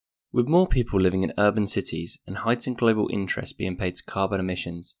With more people living in urban cities and heightened global interest being paid to carbon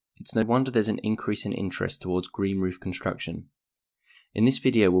emissions, it's no wonder there's an increase in interest towards green roof construction. In this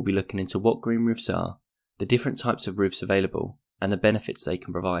video we'll be looking into what green roofs are, the different types of roofs available, and the benefits they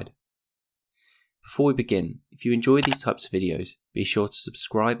can provide. Before we begin, if you enjoy these types of videos, be sure to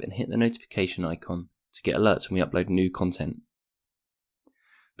subscribe and hit the notification icon to get alerts when we upload new content.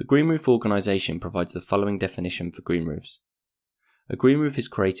 The Green Roof Organisation provides the following definition for green roofs. A green roof is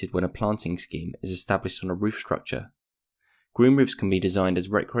created when a planting scheme is established on a roof structure. Green roofs can be designed as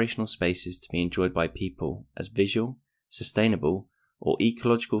recreational spaces to be enjoyed by people as visual, sustainable, or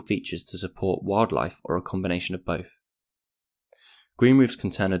ecological features to support wildlife, or a combination of both. Green roofs can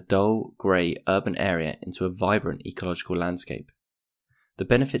turn a dull, grey urban area into a vibrant ecological landscape. The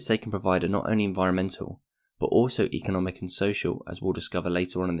benefits they can provide are not only environmental, but also economic and social, as we'll discover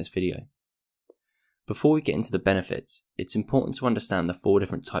later on in this video. Before we get into the benefits, it's important to understand the four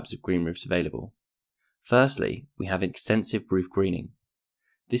different types of green roofs available. Firstly, we have extensive roof greening.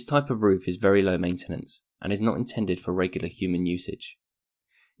 This type of roof is very low maintenance and is not intended for regular human usage.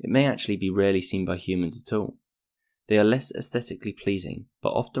 It may actually be rarely seen by humans at all. They are less aesthetically pleasing, but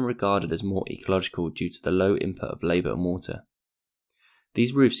often regarded as more ecological due to the low input of labour and water.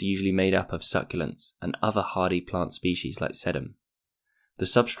 These roofs are usually made up of succulents and other hardy plant species like sedum. The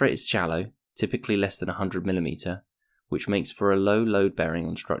substrate is shallow, typically less than 100 mm, which makes for a low load bearing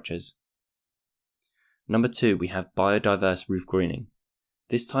on structures. Number 2, we have biodiverse roof greening.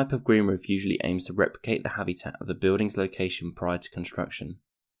 This type of green roof usually aims to replicate the habitat of the building's location prior to construction.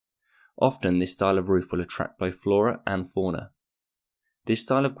 Often this style of roof will attract both flora and fauna. This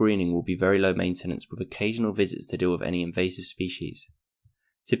style of greening will be very low maintenance with occasional visits to deal with any invasive species.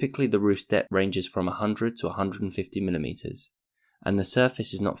 Typically the roof's depth ranges from 100 to 150 mm, and the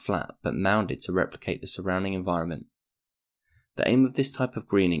surface is not flat but mounded to replicate the surrounding environment. The aim of this type of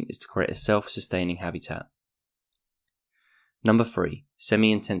greening is to create a self-sustaining habitat. Number 3,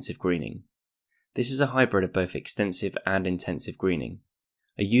 semi-intensive greening. This is a hybrid of both extensive and intensive greening.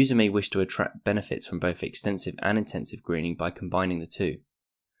 A user may wish to attract benefits from both extensive and intensive greening by combining the two.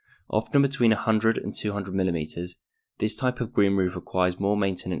 Often between 100 and 200 mm, this type of green roof requires more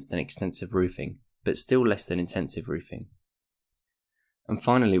maintenance than extensive roofing, but still less than intensive roofing. And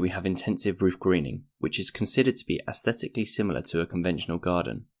finally we have intensive roof greening, which is considered to be aesthetically similar to a conventional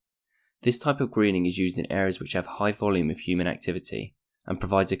garden. This type of greening is used in areas which have high volume of human activity and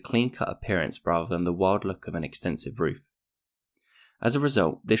provides a clean-cut appearance rather than the wild look of an extensive roof. As a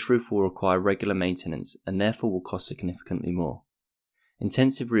result, this roof will require regular maintenance and therefore will cost significantly more.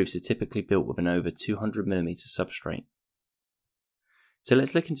 Intensive roofs are typically built with an over 200 mm substrate. So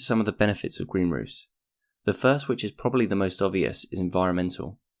let's look into some of the benefits of green roofs. The first, which is probably the most obvious, is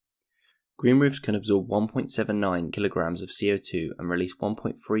environmental. Green roofs can absorb 1.79 kg of CO2 and release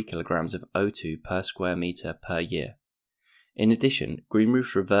 1.3 kg of O2 per square metre per year. In addition, green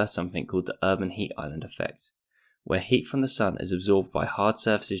roofs reverse something called the urban heat island effect, where heat from the sun is absorbed by hard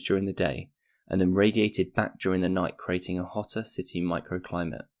surfaces during the day and then radiated back during the night, creating a hotter city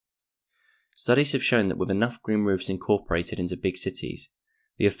microclimate. Studies have shown that with enough green roofs incorporated into big cities,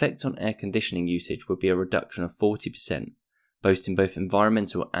 the effect on air conditioning usage would be a reduction of 40%, boasting both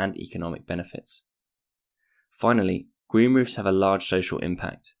environmental and economic benefits. Finally, green roofs have a large social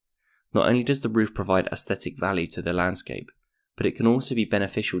impact. Not only does the roof provide aesthetic value to the landscape, but it can also be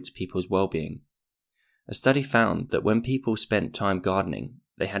beneficial to people's well-being. A study found that when people spent time gardening,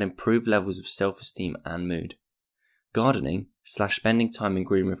 they had improved levels of self-esteem and mood. Gardening/spending time in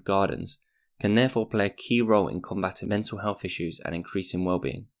green roof gardens can therefore play a key role in combating mental health issues and increasing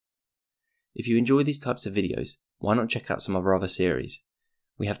well-being. If you enjoy these types of videos, why not check out some of our other series?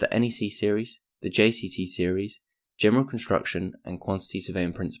 We have the NEC series, the JCT series, General Construction and Quantity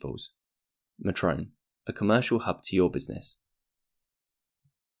Surveying Principles. Metroun, a commercial hub to your business.